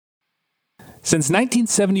Since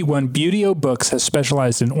 1971, Buteo Books has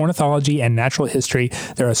specialized in ornithology and natural history.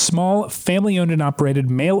 They're a small, family-owned and operated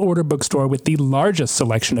mail-order bookstore with the largest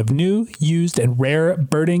selection of new, used, and rare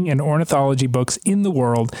birding and ornithology books in the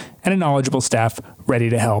world, and a knowledgeable staff ready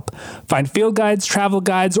to help. Find field guides, travel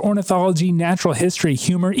guides, ornithology, natural history,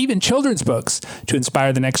 humor, even children's books to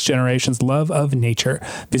inspire the next generation's love of nature.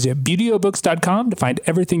 Visit buteobooks.com to find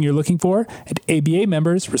everything you're looking for, and ABA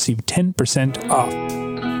members receive 10% off.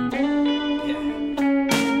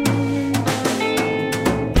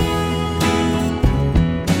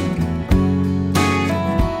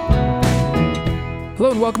 Hello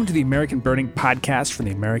and welcome to the American Birding Podcast from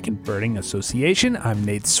the American Birding Association. I'm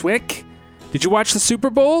Nate Swick. Did you watch the Super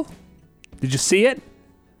Bowl? Did you see it?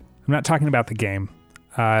 I'm not talking about the game.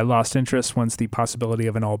 I lost interest once the possibility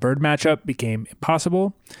of an all-bird matchup became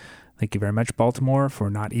impossible. Thank you very much, Baltimore, for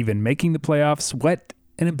not even making the playoffs. What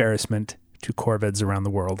an embarrassment to corvids around the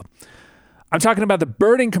world. I'm talking about the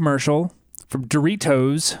birding commercial from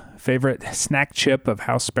Doritos, favorite snack chip of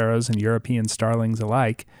house sparrows and European starlings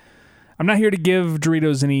alike. I'm not here to give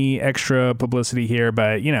Doritos any extra publicity here,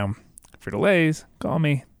 but, Frito-Lays, call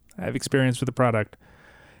me. I have experience with the product.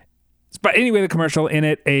 But anyway, the commercial, in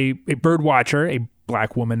it, a bird watcher, a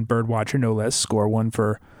black woman bird watcher, no less, score one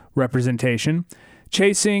for representation,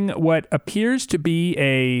 chasing what appears to be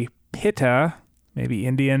a pitta, maybe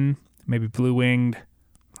Indian, maybe blue-winged,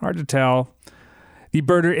 hard to tell. The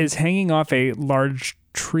birder is hanging off a large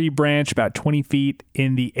tree branch about 20 feet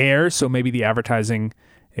in the air, so maybe the advertising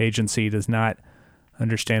agency does not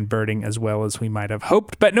understand birding as well as we might have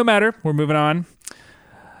hoped, but no matter, we're moving on.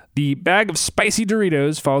 The bag of spicy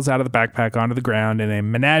Doritos falls out of the backpack onto the ground, and a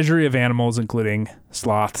menagerie of animals, including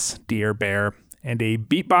sloths, deer, bear, and a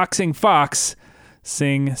beatboxing fox,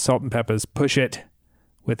 sing Salt and Peppa's Push It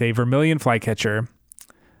with a vermilion flycatcher,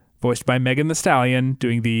 voiced by Megan Thee Stallion,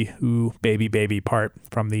 doing the ooh, baby, baby part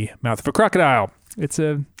from the mouth of a crocodile. It's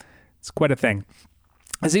quite a thing.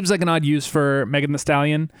 It seems like an odd use for Megan Thee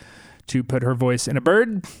Stallion to put her voice in a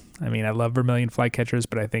bird. I mean, I love vermilion flycatchers,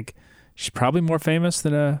 but I think she's probably more famous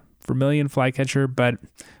than a vermilion flycatcher. But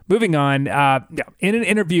moving on, in an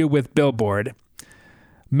interview with Billboard,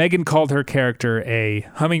 Megan called her character a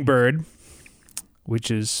hummingbird,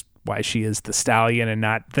 which is why she is the stallion and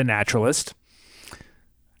not the naturalist.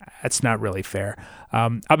 That's not really fair.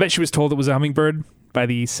 I'll bet she was told it was a hummingbird by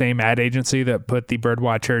the same ad agency that put the bird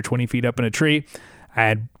watcher 20 feet up in a tree.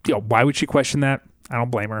 And why would she question that? I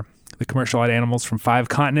don't blame her. The commercial had animals from 5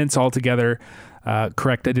 continents altogether.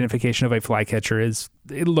 Correct identification of a flycatcher is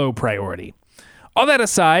a low priority. All that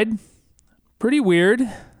aside, pretty weird.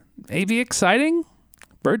 AV exciting?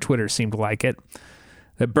 Bird Twitter seemed to like it.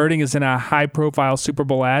 That birding is in a high-profile Super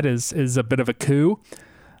Bowl ad is a bit of a coup.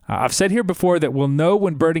 I've said here before that we'll know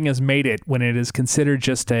when birding has made it when it is considered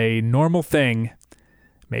just a normal thing,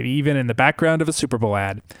 maybe even in the background of a Super Bowl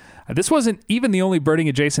ad. This wasn't even the only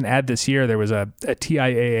birding-adjacent ad this year. There was a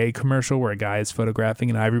TIAA commercial where a guy is photographing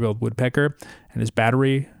an ivory-billed woodpecker and his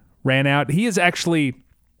battery ran out. He is actually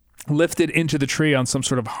lifted into the tree on some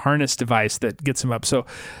sort of harness device that gets him up. So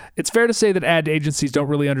it's fair to say that ad agencies don't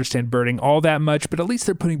really understand birding all that much, but at least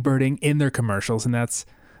they're putting birding in their commercials, and that's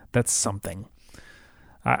something.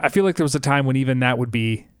 I feel like there was a time when even that would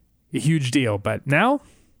be a huge deal, but now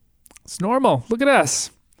it's normal. Look at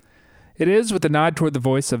us. It is, with a nod toward the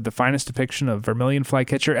voice of the finest depiction of vermilion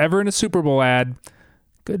flycatcher ever in a Super Bowl ad.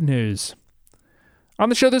 Good news. On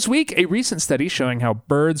the show this week, a recent study showing how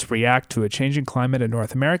birds react to a changing climate in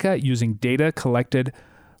North America using data collected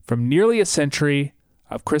from nearly a century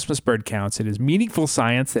of Christmas bird counts. It is meaningful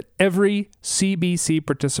science that every CBC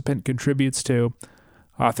participant contributes to.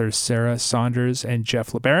 Authors Sarah Saunders and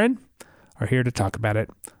Jeff LeBaron are here to talk about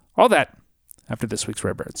it. All that after this week's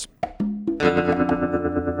Rare Birds.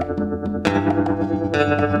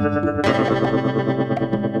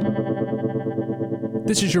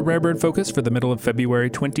 This is your Rare Bird Focus for the middle of February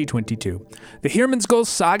 2022. The Heermannsgull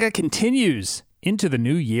saga continues into the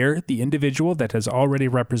new year. The individual that has already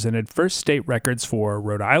represented first state records for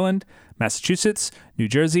Rhode Island, Massachusetts, New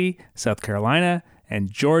Jersey, South Carolina,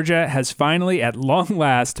 and Georgia has finally, at long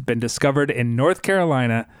last, been discovered in North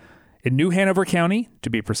Carolina, in New Hanover County, to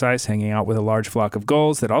be precise, hanging out with a large flock of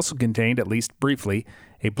gulls that also contained, at least briefly,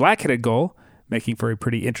 a black-headed gull, making for a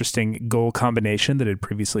pretty interesting gull combination that had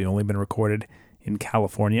previously only been recorded in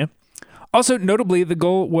California. Also, notably, the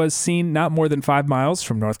gull was seen not more than 5 miles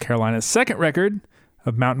from North Carolina's second record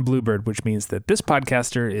of mountain bluebird, which means that this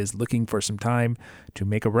podcaster is looking for some time to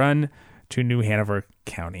make a run to New Hanover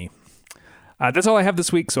County. That's all I have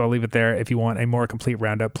this week, so I'll leave it there. If you want a more complete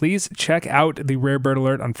roundup, please check out the Rare Bird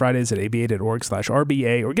Alert on Fridays at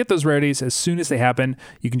aba.org/RBA, or get those rarities as soon as they happen.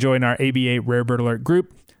 You can join our ABA Rare Bird Alert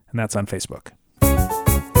group, and that's on Facebook.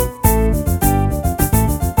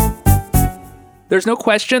 There's no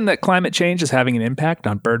question that climate change is having an impact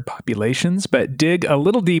on bird populations, but dig a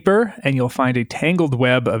little deeper and you'll find a tangled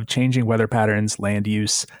web of changing weather patterns, land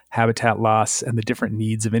use, habitat loss, and the different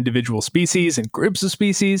needs of individual species and groups of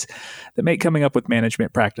species that make coming up with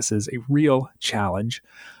management practices a real challenge.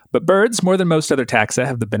 But birds, more than most other taxa,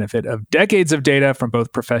 have the benefit of decades of data from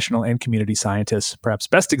both professional and community scientists, perhaps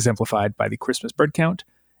best exemplified by the Christmas Bird Count,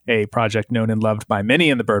 a project known and loved by many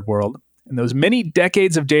in the bird world. And those many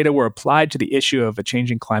decades of data were applied to the issue of a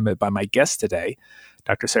changing climate by my guest today.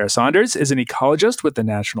 Dr. Sarah Saunders is an ecologist with the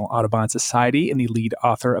National Audubon Society and the lead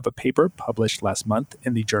author of a paper published last month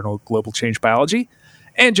in the journal Global Change Biology.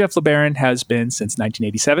 And Jeff LeBaron has been, since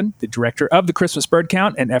 1987, the director of the Christmas Bird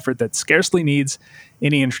Count, an effort that scarcely needs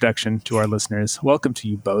any introduction to our listeners. Welcome to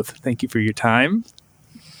you both. Thank you for your time.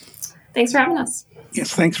 Thanks for having us.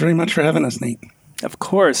 Yes, thanks very much for having us, Nate. Of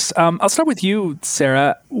course. I'll start with you,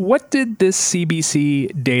 Sarah. What did this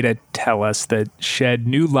CBC data tell us that shed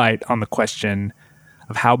new light on the question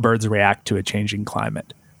of how birds react to a changing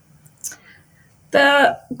climate?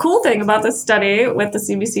 The cool thing about this study with the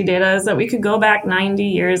CBC data is that we could go back 90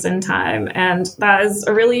 years in time, and that is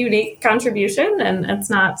a really unique contribution, and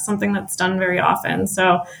it's not something that's done very often.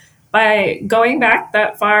 So by going back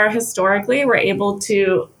that far historically, we're able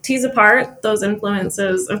to tease apart those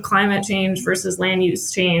influences of climate change versus land use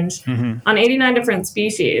change on 89 different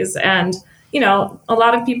species. And, you know, a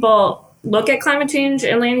lot of people look at climate change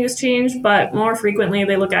and land use change, but more frequently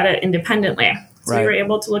they look at it independently. So we were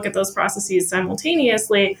able to look at those processes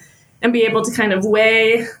simultaneously and be able to kind of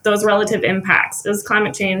weigh those relative impacts. Is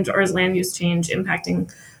climate change or is land use change impacting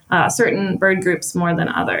certain bird groups more than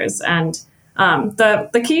others? And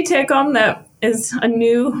the key take-home that is a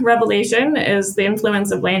new revelation is the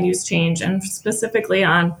influence of land use change, and specifically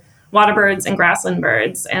on waterbirds and grassland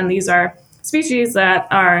birds. And these are species that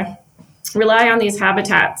rely on these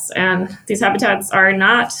habitats, and these habitats are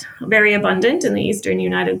not very abundant in the eastern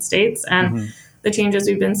United States. And the changes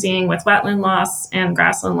we've been seeing with wetland loss and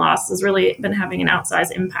grassland loss has really been having an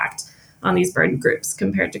outsized impact on these bird groups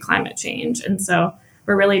compared to climate change. And so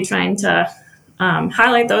we're really trying to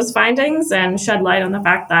highlight those findings and shed light on the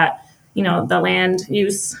fact that, you know, the land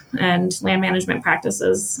use and land management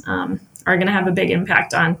practices are going to have a big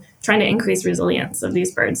impact on trying to increase resilience of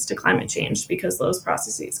these birds to climate change, because those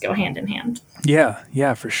processes go hand in hand.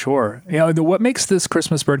 Yeah, for sure. You know, what makes this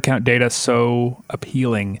Christmas Bird Count data so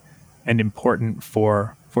appealing and important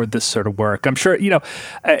for this sort of work? I'm sure, you know,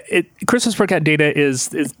 Christmas Bird Count data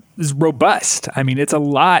is robust. I mean, it's a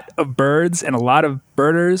lot of birds and a lot of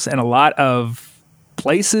birders and a lot of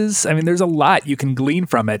places. I mean, there's a lot you can glean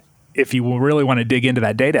from it if you really want to dig into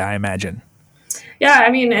that data, I imagine. Yeah, I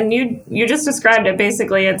mean, and you just described it.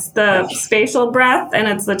 Basically, it's the spatial breadth and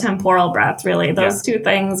it's the temporal breadth, really. Those two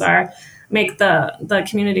things make the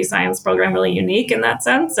community science program really unique in that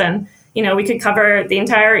sense. And, you know, we could cover the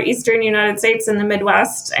entire eastern United States and the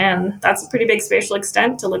Midwest, and that's a pretty big spatial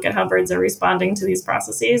extent to look at how birds are responding to these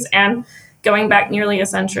processes, and going back nearly a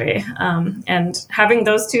century. And having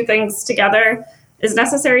those two things together is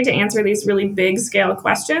necessary to answer these really big scale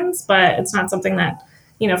questions, but it's not something that,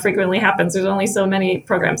 you know, frequently happens. There's only so many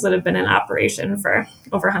programs that have been in operation for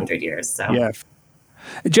over 100 years. So yeah.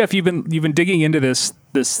 Jeff, you've been digging into this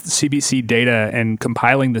CBC data and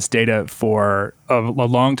compiling this data for a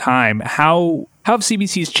long time. How have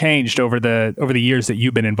CBCs changed over the years that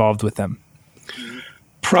you've been involved with them?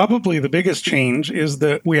 Probably the biggest change is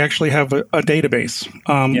that we actually have a database.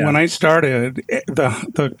 When I started,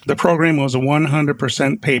 the program was a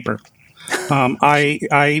 100% paper.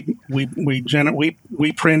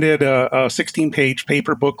 We printed a 16-page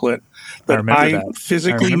paper booklet that I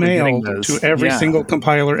physically mailed to every single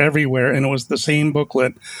compiler everywhere, and it was the same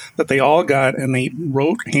booklet that they all got, and they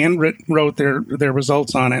wrote their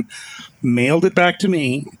results on it, mailed it back to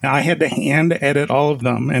me. I had to hand edit all of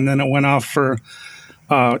them, and then it went off for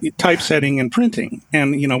typesetting and printing,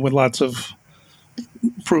 and with lots of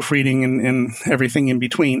proofreading and everything in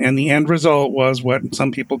between. And the end result was what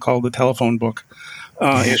some people call the telephone book.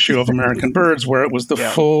 issue of American Birds, where it was the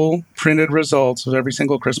full printed results of every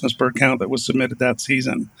single Christmas bird count that was submitted that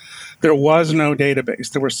season. There was no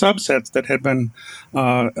database. There were subsets that had been,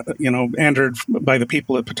 entered by the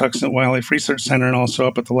people at Patuxent Wildlife Research Center and also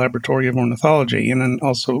up at the Laboratory of Ornithology, and then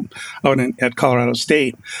also out at Colorado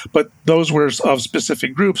State. But those were of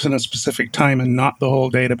specific groups in a specific time and not the whole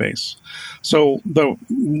database. So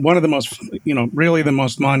one of the most, really the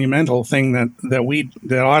most monumental thing that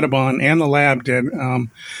Audubon and the lab did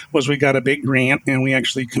was we got a big grant and we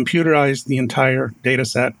actually computerized the entire data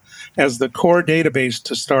set as the core database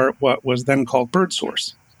to start what was then called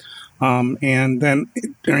BirdSource. And then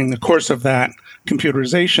during the course of that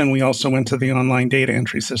computerization, we also went to the online data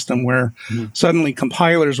entry system where suddenly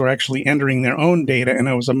compilers were actually entering their own data, and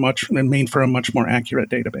it made for a much more accurate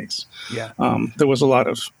database. Yeah. There was a lot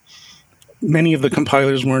of many of the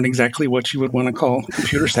compilers weren't exactly what you would want to call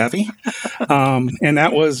computer savvy. And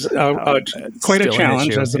that was quite a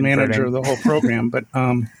challenge as the manager of the whole program.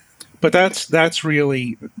 But that's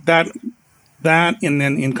really that, and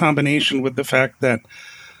then in combination with the fact that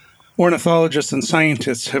ornithologists and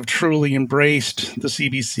scientists have truly embraced the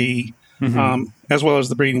CBC, as well as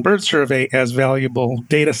the Breeding Bird Survey, as valuable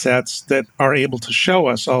data sets that are able to show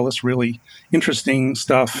us all this really interesting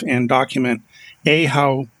stuff and document,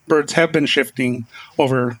 how birds have been shifting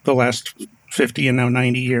over the last 50 and now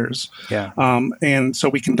 90 years. Yeah. And so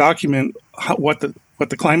we can document what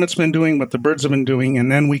the climate's been doing, what the birds have been doing,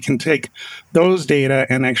 and then we can take those data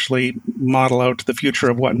and actually model out the future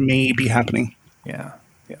of what may be happening. Yeah,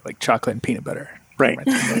 like chocolate and peanut butter. Right.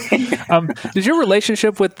 Does your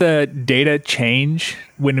relationship with the data change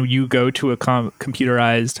when you go to a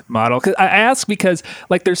computerized model? 'Cause I ask because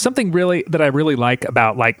there's something that I really like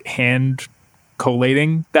about hand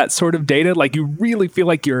collating that sort of data. Like you really feel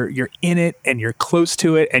like you're in it and you're close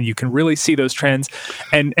to it and you can really see those trends.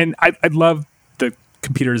 And I love the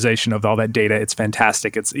computerization of all that data. It's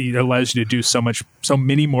fantastic. It allows you to do so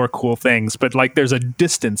many more cool things, but there's a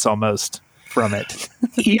distance almost from it.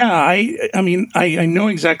 Yeah, I know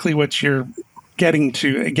exactly what you're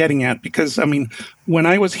getting at, because when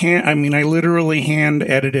I was I literally hand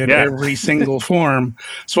edited every single form,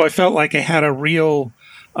 so I felt like I had a real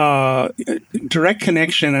direct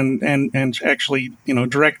connection and actually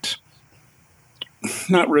direct,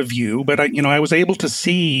 not review, but I was able to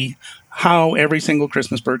see how every single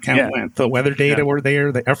Christmas bird count went. The weather data were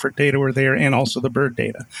there, the effort data were there, and also the bird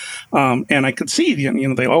data. And I could see,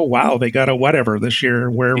 they got a whatever this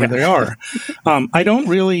year, wherever they are. I don't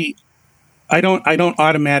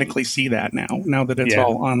automatically see that now that it's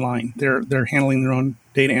all online. They're handling their own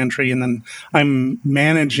data entry, and then I'm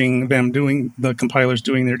managing them the compilers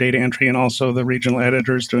doing their data entry, and also the regional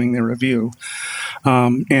editors doing their review.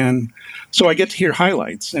 And so I get to hear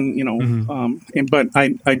highlights, and but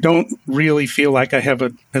I don't really feel like I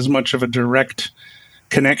have as much of a direct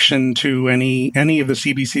connection to any of the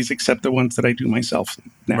CBCs except the ones that I do myself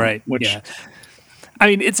now. Right.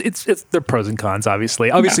 It's there are pros and cons,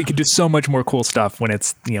 obviously. Obviously, you can do so much more cool stuff when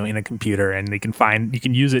it's in a computer, and you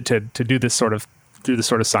can use it to do this sort of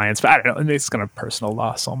science. But I don't know, it's kind of personal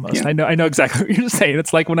loss almost. Yeah. I know exactly what you're saying.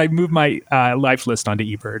 It's like when I move my life list onto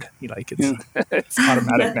eBird, it's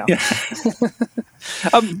automatic now.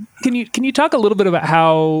 Yeah. Can you talk a little bit about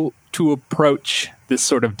how to approach this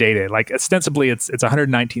sort of data? Ostensibly, it's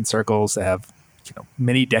 119 circles that have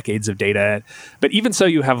many decades of data, but even so,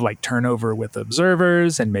 you have turnover with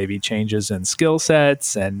observers and maybe changes in skill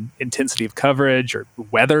sets and intensity of coverage or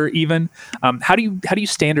weather even. How do you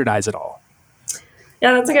standardize it all?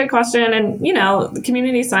 Yeah, that's a good question. And the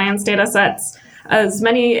community science data sets, as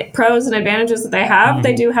many pros and advantages that they have,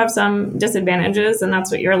 they do have some disadvantages, and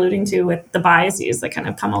that's what you're alluding to with the biases that kind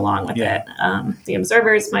of come along with it. The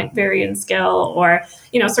observers might vary in skill, or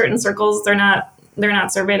certain circles they're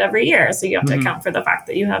not surveyed every year, so you have to account for the fact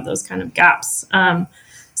that you have those kind of gaps.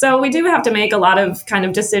 So we do have to make a lot of kind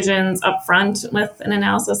of decisions up front with an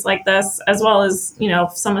analysis like this, as well as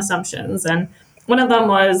some assumptions. And one of them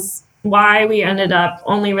was why we ended up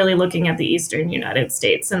only really looking at the eastern United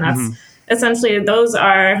States, and that's essentially those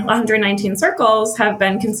are 119 circles have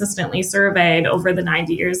been consistently surveyed over the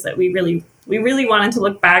 90 years that we really wanted to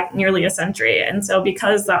look back nearly a century. And so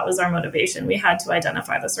because that was our motivation, we had to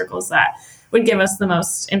identify the circles that would give us the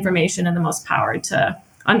most information and the most power to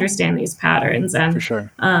understand these patterns. And for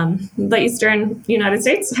sure. The eastern United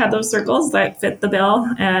States had those circles that fit the bill,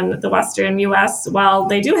 and the western U.S., while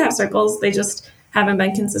they do have circles, they just haven't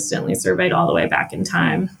been consistently surveyed all the way back in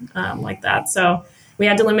time like that. So we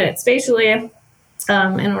had to limit it spatially in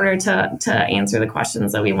order to answer the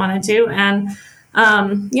questions that we wanted to. And,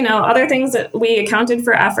 other things that we accounted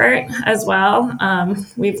for effort as well.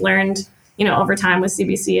 We've learned, over time with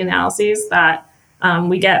CBC analyses that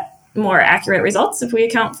we get more accurate results if we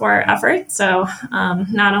account for effort. So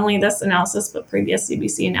not only this analysis, but previous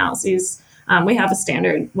CBC analyses, we have a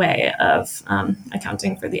standard way of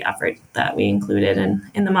accounting for the effort that we included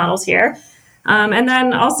in the models here. And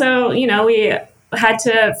then also, we had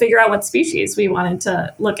to figure out what species we wanted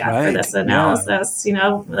to look at for this analysis. The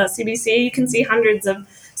CBC, you can see hundreds of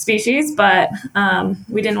species, but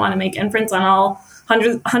we didn't want to make inference on all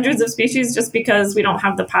hundreds of species just because we don't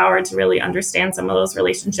have the power to really understand some of those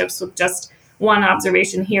relationships with just one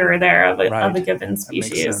observation here or there of a given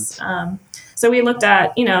species. So we looked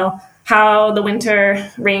at, how the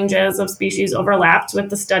winter ranges of species overlapped with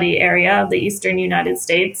the study area of the eastern United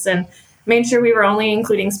States, and made sure we were only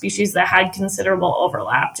including species that had considerable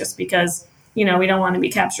overlap, just because, we don't want to be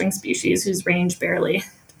capturing species whose range barely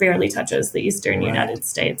touches the eastern United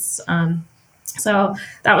States. So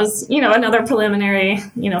that was, another preliminary,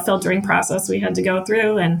 filtering process we had to go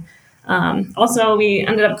through. And also we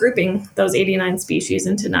ended up grouping those 89 species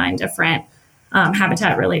into 9 different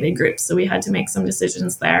habitat-related groups. So we had to make some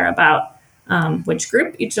decisions there about which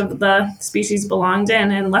group each of the species belonged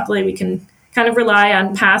in. And luckily we can kind of rely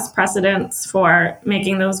on past precedents for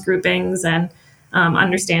making those groupings and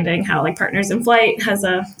understanding how, like, Partners in Flight has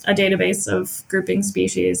a database of grouping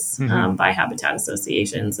species by habitat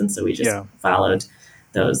associations, and so we just followed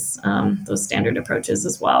those standard approaches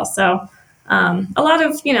as well. So a lot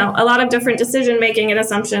of different decision making and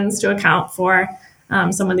assumptions to account for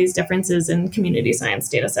some of these differences in community science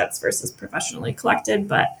data sets versus professionally collected,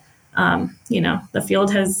 but the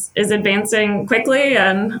field is advancing quickly,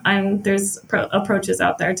 and there's approaches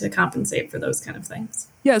out there to compensate for those kind of things.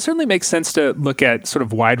 Yeah, it certainly makes sense to look at sort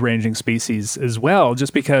of wide-ranging species as well,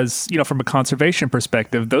 just because, from a conservation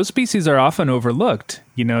perspective, those species are often overlooked.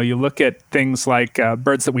 You look at things like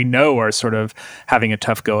birds that we know are sort of having a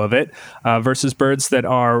tough go of it versus birds that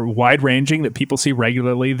are wide-ranging, that people see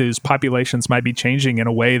regularly. Those populations might be changing in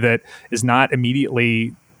a way that is not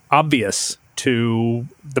immediately obvious to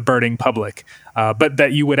the birding public, but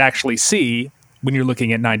that you would actually see when you're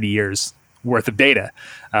looking at 90 years worth of data.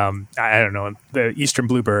 I don't know, the eastern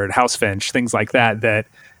bluebird, house finch, things like that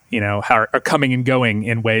are coming and going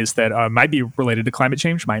in ways that might be related to climate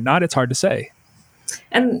change, might not. It's hard to say.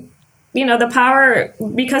 And the power,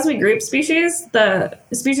 because we group species, the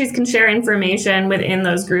species can share information within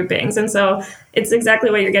those groupings. And so it's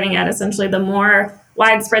exactly what you're getting at. Essentially, the more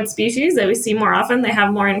widespread species that we see more often, they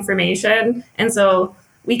have more information. And so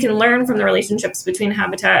we can learn from the relationships between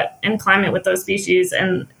habitat and climate with those species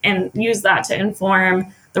and use that to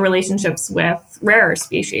inform the relationships with rarer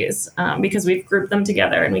species because we've grouped them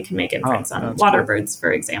together and we can make inference on water birds,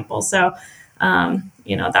 for example. So,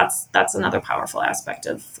 that's another powerful aspect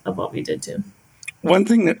of what we did too. One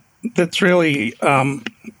thing that's really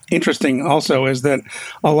interesting also is that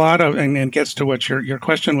a lot of, and it gets to what your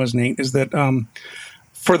question was, Nate, is that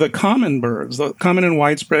for the common birds, the common and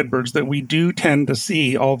widespread birds that we do tend to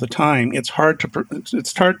see all the time, it's hard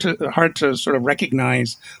to sort of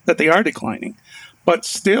recognize that they are declining. But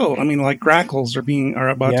still, like grackles are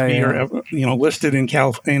about to be listed in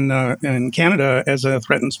Canada as a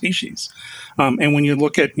threatened species. And when you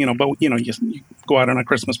look at you go out on a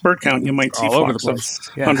Christmas bird count, you might see flocks of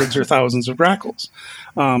hundreds or thousands of grackles,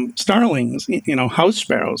 starlings, house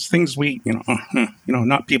sparrows, things we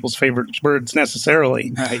not people's favorite birds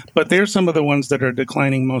necessarily, but they're some of the ones that are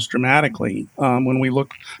declining most dramatically when we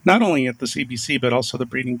look not only at the CBC but also the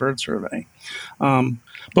Breeding Bird Survey.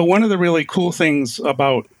 But one of the really cool things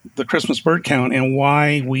about the Christmas bird count and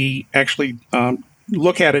why we actually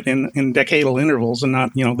look at it in decadal intervals and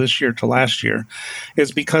not, this year to last year,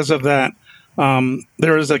 is because of that.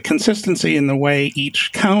 There is a consistency in the way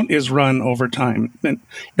each count is run over time. And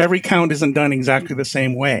every count isn't done exactly the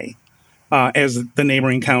same way as the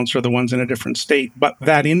neighboring counts or the ones in a different state. But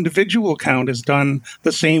that individual count is done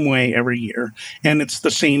the same way every year. And it's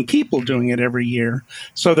the same people doing it every year,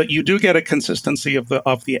 so that you do get a consistency of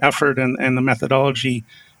the effort and the methodology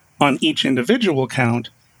on each individual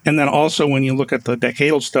count. And then also when you look at the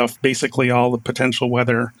decadal stuff, basically all the potential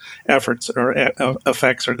weather efforts or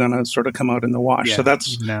effects are going to sort of come out in the wash. Yeah, so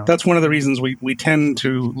that's one of the reasons we tend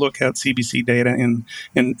to look at CBC data in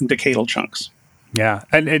decadal chunks. Yeah.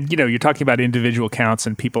 And you're talking about individual counts,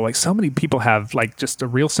 and people, like, so many people have like just a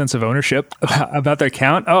real sense of ownership about their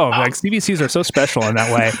count. Oh, like CBCs are so special in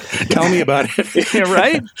that way. Tell me about it. Yeah,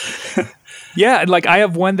 right? Yeah, like I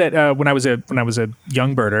have one that when I was a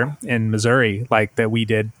young birder in Missouri, like that we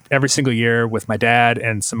did every single year with my dad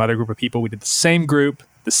and some other group of people. We did the same group,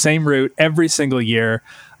 the same route every single year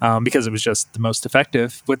because it was just the most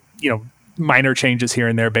effective with, minor changes here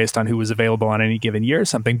and there based on who was available on any given year or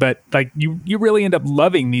something. But like you really end up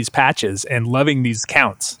loving these patches and loving these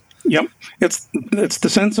counts. Yep, it's the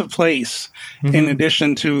sense of place in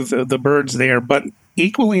addition to the birds there, but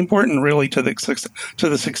equally important, really, to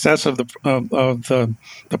the success of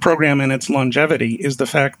the program and its longevity is the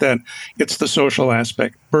fact that it's the social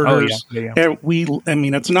aspect. Birders,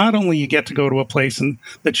 it's not only you get to go to a place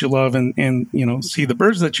that you love and see the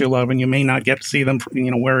birds that you love, and you may not get to see them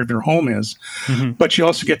wherever your home is, but you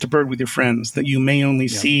also get to bird with your friends that you may only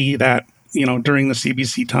see that during the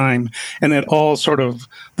CBC time, and that all sort of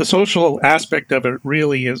the social aspect of it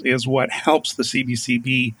really is what helps the CBC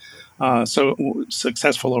be so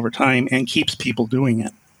successful over time and keeps people doing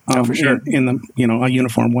it for sure in a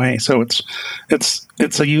uniform way. So it's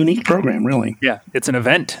a unique program, really. Yeah, it's an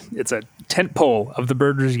event. It's a tentpole of the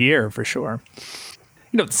birders' year for sure.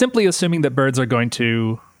 Simply assuming that birds are going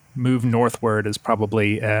to move northward is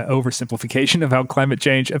probably an oversimplification of how climate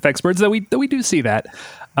change affects birds, though we do see that.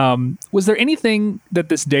 Was there anything that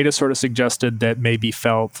this data sort of suggested that maybe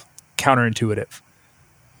felt counterintuitive?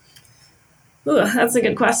 Ooh, that's a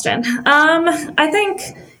good question. I think,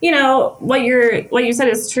 what you said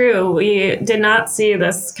is true. We did not see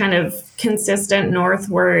this kind of consistent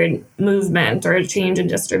northward movement or change in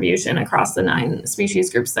distribution across the 9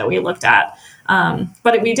 species groups that we looked at.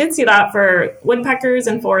 But we did see that for woodpeckers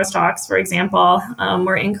and forest hawks, for example,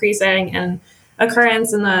 were increasing in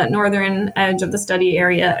occurrence in the northern edge of the study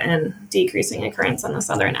area and decreasing occurrence on the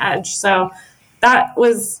southern edge. So that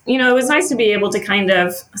was, it was nice to be able to kind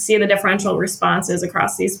of see the differential responses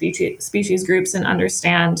across these species groups and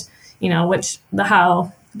understand,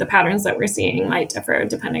 how the patterns that we're seeing might differ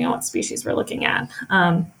depending on what species we're looking at.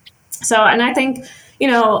 And I think,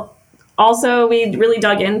 also we really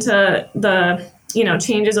dug into the,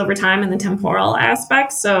 changes over time in the temporal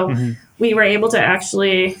aspects. So we were able to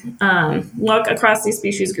actually look across these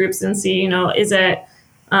species groups and see, is it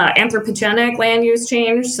anthropogenic land use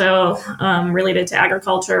change, so related to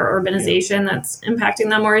agriculture or urbanization that's impacting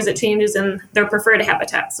them, or is it changes in their preferred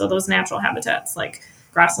habitats, so those natural habitats like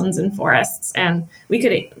grasslands and forests? And we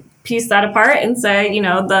could piece that apart and say,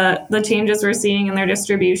 the changes we're seeing in their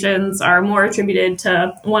distributions are more attributed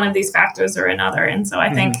to one of these factors or another. And so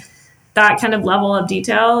I think that kind of level of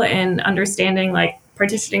detail and understanding, like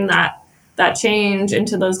partitioning that change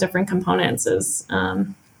into those different components is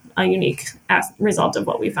a unique result of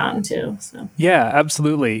what we found too. So. Yeah,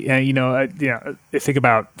 absolutely. And, I think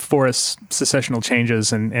about forest successional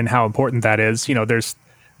changes and how important that is.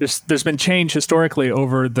 There's been change historically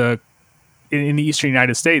over in the eastern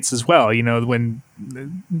United States as well. When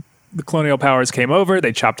the colonial powers came over,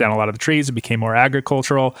 they chopped down a lot of the trees and became more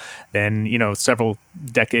agricultural. Then,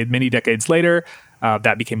 many decades later,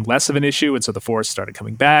 that became less of an issue, and so the forests started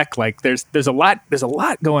coming back. Like there's a lot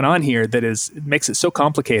going on here that it makes it so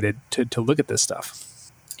complicated to look at this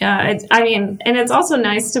stuff. Yeah, and it's also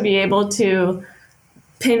nice to be able to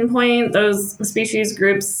pinpoint those species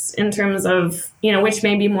groups in terms of, which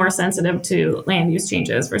may be more sensitive to land use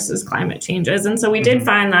changes versus climate changes. And so we did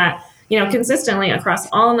find that, consistently across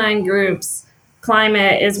all 9 groups,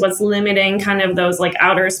 climate is what's limiting kind of those like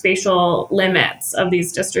outer spatial limits of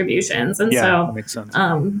these distributions. And that makes sense.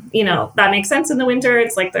 That makes sense in the winter.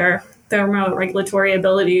 It's like their thermoregulatory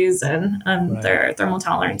abilities and their thermal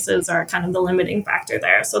tolerances are kind of the limiting factor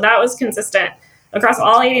there. So that was consistent across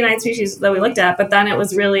all 89 species that we looked at, but then it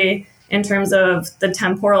was really in terms of the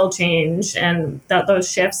temporal change and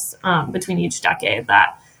those shifts between each decade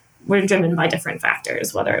that were driven by different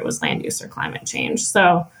factors, whether it was land use or climate change.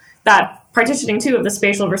 So that partitioning too of the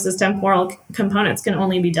spatial versus temporal components can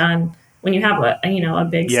only be done when you have a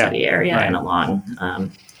big study area and a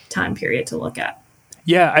long time period to look at.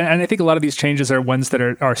 Yeah, and I think a lot of these changes are ones that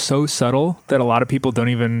are so subtle that a lot of people don't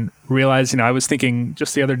even realize. I was thinking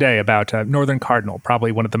just the other day about northern cardinal,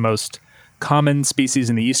 probably one of the most common species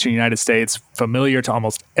in the eastern United States, familiar to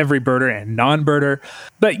almost every birder and non-birder.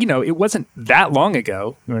 But, it wasn't that long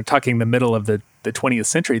ago, we're talking the middle of the 20th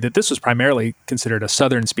century, that this was primarily considered a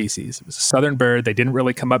southern species. It was a southern bird. They didn't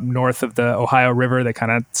really come up north of the Ohio River. They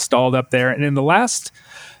kind of stalled up there. And in the last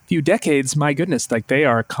few decades, my goodness, like they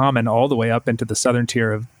are common all the way up into the southern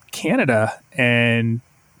tier of Canada. And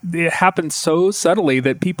it happened so subtly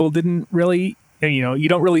that people didn't really, you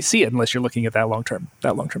don't really see it unless you're looking at that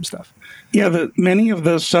long-term stuff. Yeah, many of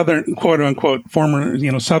the southern, quote unquote, former,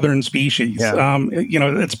 southern species,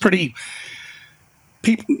 it's pretty.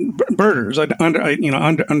 Birders,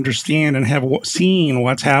 understand and have seen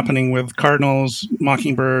what's happening with cardinals,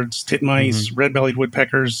 mockingbirds, titmice, red-bellied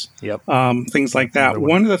woodpeckers, things like that.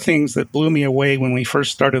 One of the things that blew me away when we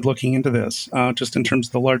first started looking into this, just in terms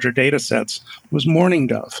of the larger data sets, was mourning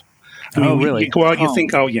dove. You go out, you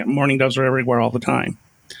think, mourning doves are everywhere all the time.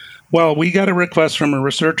 Well, we got a request from a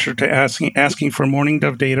researcher to asking for mourning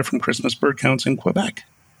dove data from Christmas bird counts in Quebec.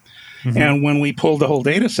 Mm-hmm. And when we pulled the whole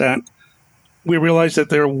data set, we realized that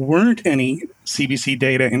there weren't any CBC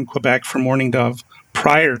data in Quebec for mourning dove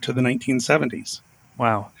prior to the 1970s.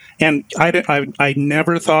 Wow. And I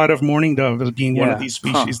never thought of mourning dove as being one of these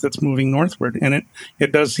species that's moving northward, and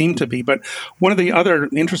it does seem to be. But one of the other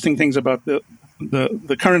interesting things about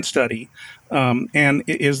the current study and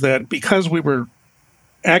is that because we were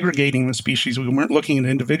aggregating the species, we weren't looking at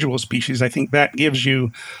individual species. I think that gives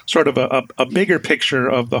you sort of a bigger picture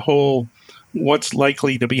of the whole, what's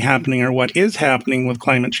likely to be happening or what is happening with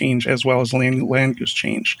climate change as well as land use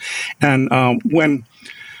change. And when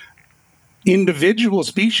individual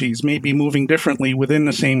species may be moving differently within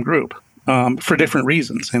the same group for different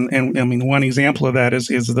reasons. And I mean, one example of that is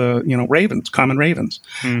the ravens, common ravens.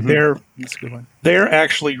 Mm-hmm. That's a good one. They're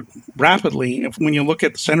actually rapidly, when you look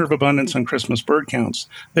at the center of abundance on Christmas bird counts,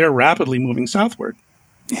 they're rapidly moving southward.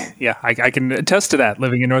 Yeah, I can attest to that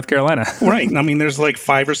living in North Carolina. Right. I mean, there's like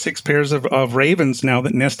 5 or 6 pairs of ravens now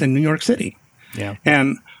that nest in New York City. Yeah.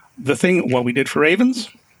 And what we did for ravens,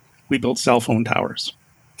 we built cell phone towers.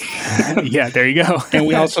 Yeah, there you go. And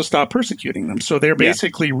we also stopped persecuting them. So they're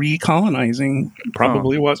basically recolonizing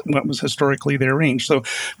probably what was historically their range. So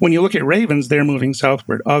when you look at ravens, they're moving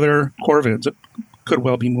southward. Other corvids could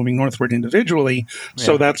well be moving northward individually. Yeah.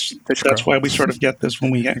 So that's why we sort of get this when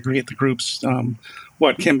we aggregate the groups,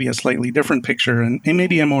 what can be a slightly different picture and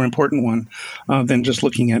maybe a more important one than just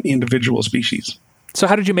looking at individual species. So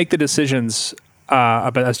how did you make the decisions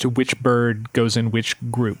as to which bird goes in which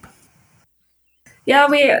group? Yeah,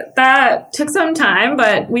 that took some time,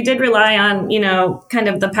 but we did rely on, kind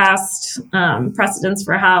of the past precedents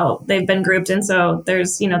for how they've been grouped. And so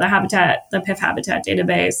there's, the PIF habitat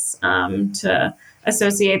database to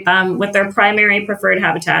associate them with their primary preferred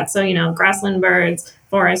habitat. So, grassland birds,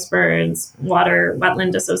 forest birds,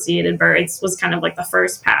 wetland associated birds was kind of like the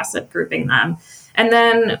first pass at grouping them. And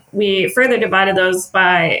then we further divided those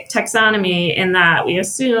by taxonomy in that we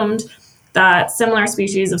assumed that similar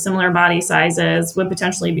species of similar body sizes would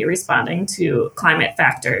potentially be responding to climate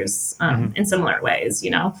factors in similar ways.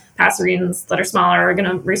 Passerines that are smaller are going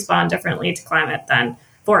to respond differently to climate than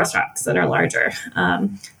forest hawks that are larger.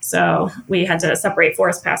 So we had to separate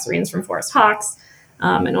forest passerines from forest hawks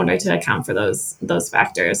in order to account for those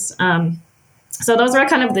factors. So those are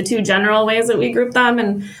kind of the two general ways that we group them.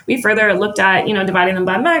 And we further looked at, dividing them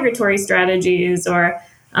by migratory strategies or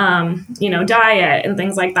diet and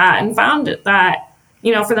things like that, and found that,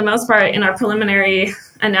 for the most part in our preliminary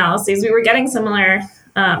analyses, we were getting similar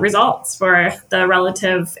results for the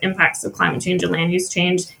relative impacts of climate change and land use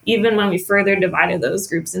change, even when we further divided those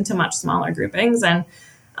groups into much smaller groupings. And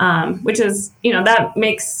which is, that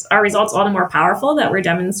makes our results all the more powerful that we're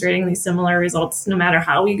demonstrating these similar results no matter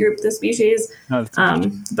how we group the species.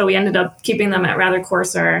 But we ended up keeping them at rather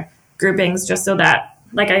coarser groupings just so that,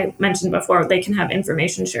 like I mentioned before, they can have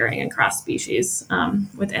information sharing across species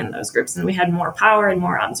within those groups. And we had more power and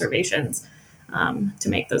more observations to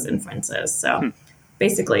make those inferences. So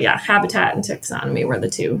basically, habitat and taxonomy were the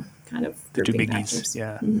two kind of grouping factors.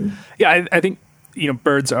 Yeah. Mm-hmm. Yeah, I think,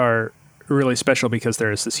 birds are really special because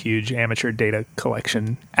there is this huge amateur data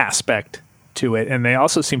collection aspect to it. And they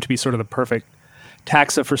also seem to be sort of the perfect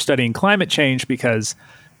taxa for studying climate change because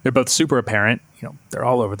they're both super apparent. They're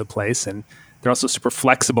all over the place, and they're also super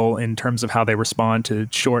flexible in terms of how they respond to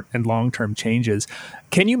short and long-term changes.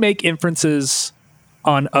 Can you make inferences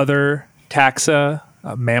on other taxa,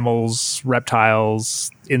 mammals,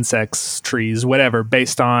 reptiles, insects, trees, whatever,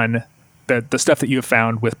 based on the stuff that you have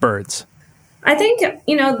found with birds? I think,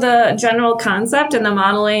 the general concept and the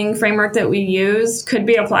modeling framework that we used could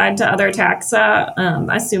be applied to other taxa,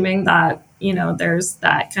 assuming that, there's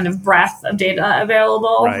that kind of breadth of data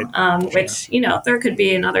available, right. Which, there could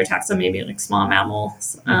be in other taxa, maybe like small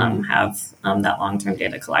mammals have that long-term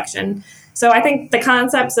data collection. So I think the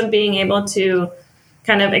concepts of being able to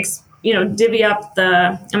kind of, divvy up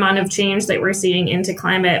the amount of change that we're seeing into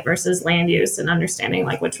climate versus land use and understanding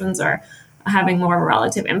like which ones are having more of a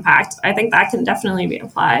relative impact, I think that can definitely be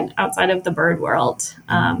applied outside of the bird world.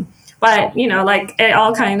 But, it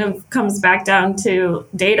all kind of comes back down to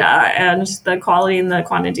data and the quality and the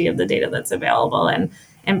quantity of the data that's available.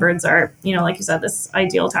 And birds are, like you said, this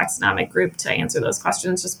ideal taxonomic group to answer those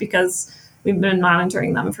questions just because we've been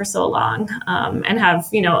monitoring them for so long and have,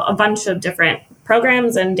 a bunch of different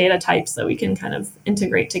programs and data types that we can kind of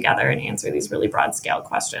integrate together and answer these really broad scale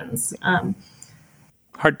questions.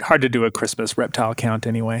 hard to do a Christmas reptile count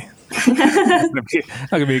anyway. Not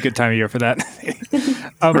gonna be a good time of year for that.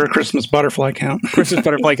 Or a Christmas butterfly count. Christmas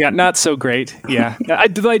butterfly count, not so great. Yeah, I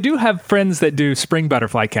do have friends that do spring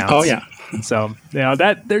butterfly counts. Oh yeah. So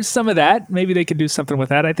that there's some of that. Maybe they could do something with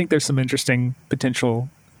that. I think there's some interesting potential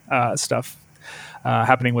stuff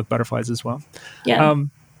happening with butterflies as well. Yeah.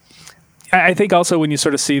 I think also when you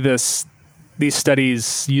sort of see these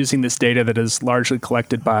studies using this data that is largely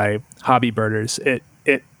collected by hobby birders, it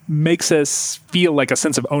makes us feel like a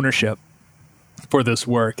sense of ownership for this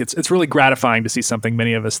work. It's really gratifying to see something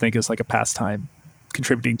many of us think is like a pastime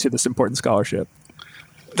contributing to this important scholarship.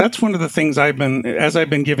 That's one of the things I've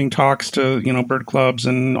been giving talks to, bird clubs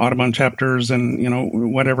and Audubon chapters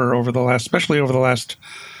and, whatever especially over the last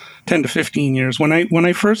 10 to 15 years. When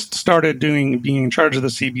I first started being in charge of the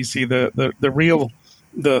CBC,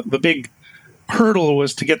 the big hurdle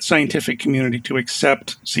was to get scientific community to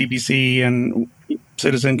accept CBC and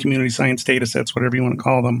citizen community science data sets, whatever you want to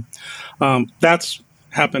call them. That's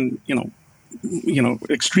happened,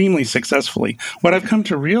 extremely successfully. What I've come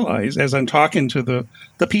to realize as I'm talking to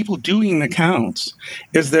the people doing the counts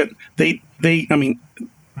is that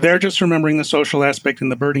they're just remembering the social aspect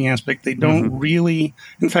and the birding aspect. They don't really,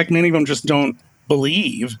 in fact, many of them just don't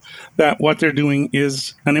believe that what they're doing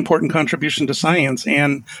is an important contribution to science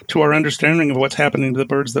and to our understanding of what's happening to the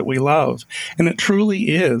birds that we love. And it truly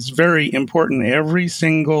is very important. Every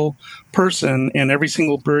single person and every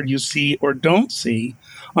single bird you see or don't see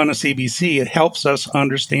on a CBC, it helps us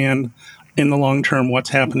understand in the long term what's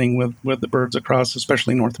happening with the birds across,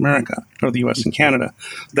 especially North America or the U.S. and Canada.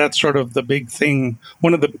 That's sort of the big thing.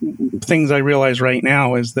 One of the things I realize right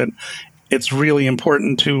now is that it's really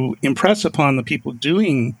important to impress upon the people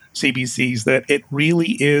doing CBCs that it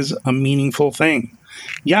really is a meaningful thing.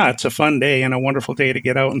 Yeah, it's a fun day and a wonderful day to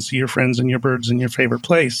get out and see your friends and your birds in your favorite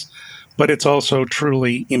place. But it's also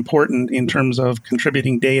truly important in terms of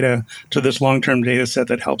contributing data to this long-term data set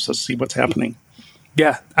that helps us see what's happening.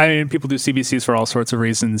 Yeah, I mean, people do CBCs for all sorts of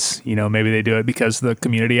reasons. Maybe they do it because of the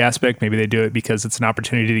community aspect. Maybe they do it because it's an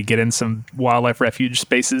opportunity to get in some wildlife refuge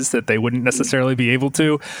spaces that they wouldn't necessarily be able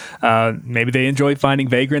to. Maybe they enjoy finding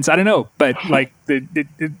vagrants. I don't know. But like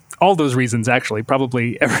all those reasons, actually,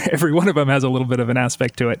 probably every one of them has a little bit of an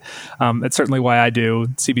aspect to it. That's certainly why I do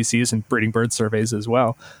CBCs and breeding bird surveys as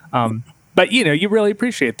well. But, you really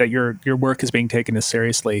appreciate that your work is being taken as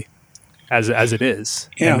seriously as it is.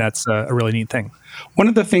 Yeah. And that's a really neat thing. One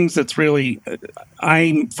of the things that's really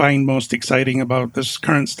I find most exciting about this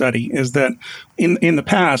current study is that in the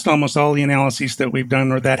past, almost all the analyses that we've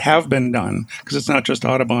done or that have been done, because it's not just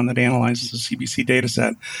Audubon that analyzes the CBC data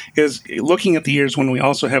set, is looking at the years when we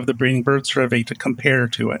also have the breeding bird survey to compare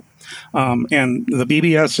to it. And the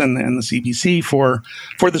BBS and the CBC for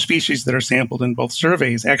the species that are sampled in both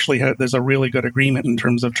surveys actually there's a really good agreement in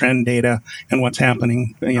terms of trend data and what's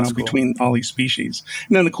happening between all these species.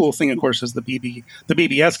 And then the cool thing, of course, is the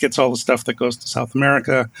BBS gets all the stuff that goes to South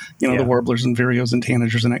America, the warblers and vireos and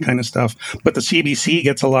tanagers and that kind of stuff. But the CBC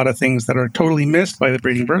gets a lot of things that are totally missed by the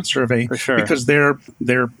breeding bird survey because they're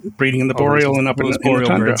breeding in the boreal and up in the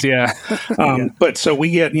tundra. Birds, yeah. But so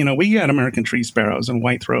we get American tree sparrows and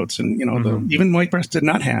white throats and even white-breasted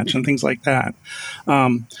nuthatch and things like that.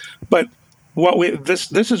 But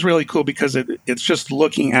this is really cool because it's just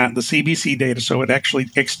looking at the CBC data, so it actually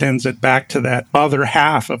extends it back to that other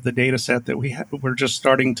half of the data set that we're just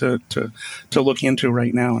starting to look into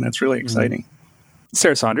right now, and it's really exciting.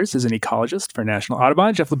 Sarah Saunders is an ecologist for National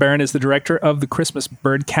Audubon. Jeff LeBaron is the director of the Christmas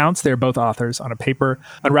Bird Counts. They're both authors on a paper,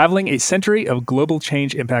 Unraveling a Century of Global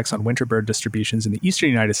Change Impacts on Winter Bird Distributions in the Eastern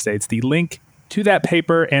United States. The link to that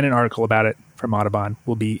paper and an article about it from Audubon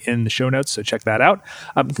will be in the show notes, so check that out.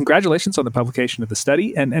 Congratulations on the publication of the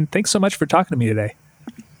study, and thanks so much for talking to me today.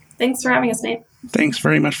 Thanks for having us, Nate. Thanks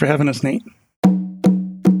very much for having us, Nate.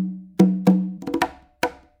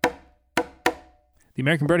 The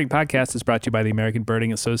American Birding Podcast is brought to you by the American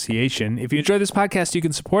Birding Association. If you enjoy this podcast, you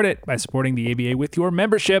can support it by supporting the ABA with your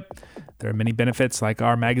membership. There are many benefits like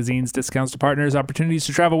our magazines, discounts to partners, opportunities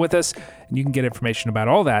to travel with us, and you can get information about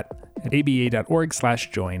all that at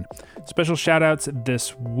aba.org/join. Special shout-outs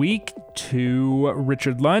this week to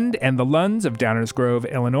Richard Lund and the Lunds of Downers Grove,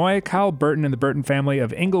 Illinois, Kyle Burton and the Burton family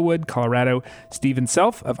of Englewood, Colorado, Stephen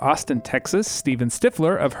Self of Austin, Texas, Stephen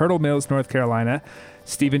Stifler of Hurdle Mills, North Carolina,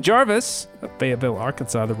 Stephen Jarvis of Fayetteville,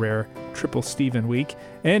 Arkansas, the rare Triple Stephen week,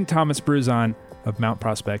 and Thomas Bruzon of Mount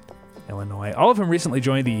Prospect, Illinois. All of them recently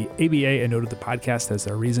joined the ABA and noted the podcast as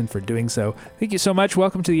their reason for doing so. Thank you so much.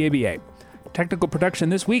 Welcome to the ABA. Technical production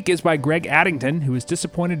this week is by Greg Addington, who is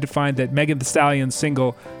disappointed to find that Megan Thee Stallion's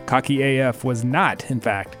single Cocky AF was not, in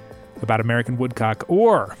fact, about American woodcock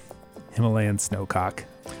or Himalayan snowcock.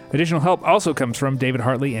 Additional help also comes from David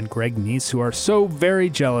Hartley and Greg Neese, who are so very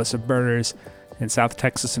jealous of birders in South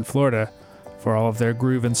Texas and Florida for all of their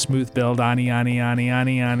groove and smooth build anis.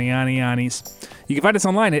 You can find us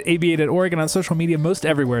online at aba.org and on social media most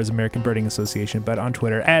everywhere as American Birding Association, but on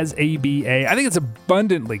Twitter as ABA. I think it's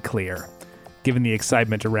abundantly clear, given the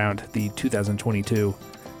excitement around the 2022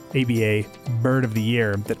 ABA Bird of the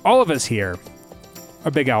Year, that all of us here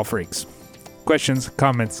are big owl freaks. Questions,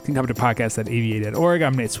 comments can come to podcast@aba.org.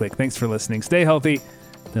 I'm Nate Swick. Thanks for listening. Stay healthy.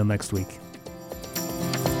 Till next week.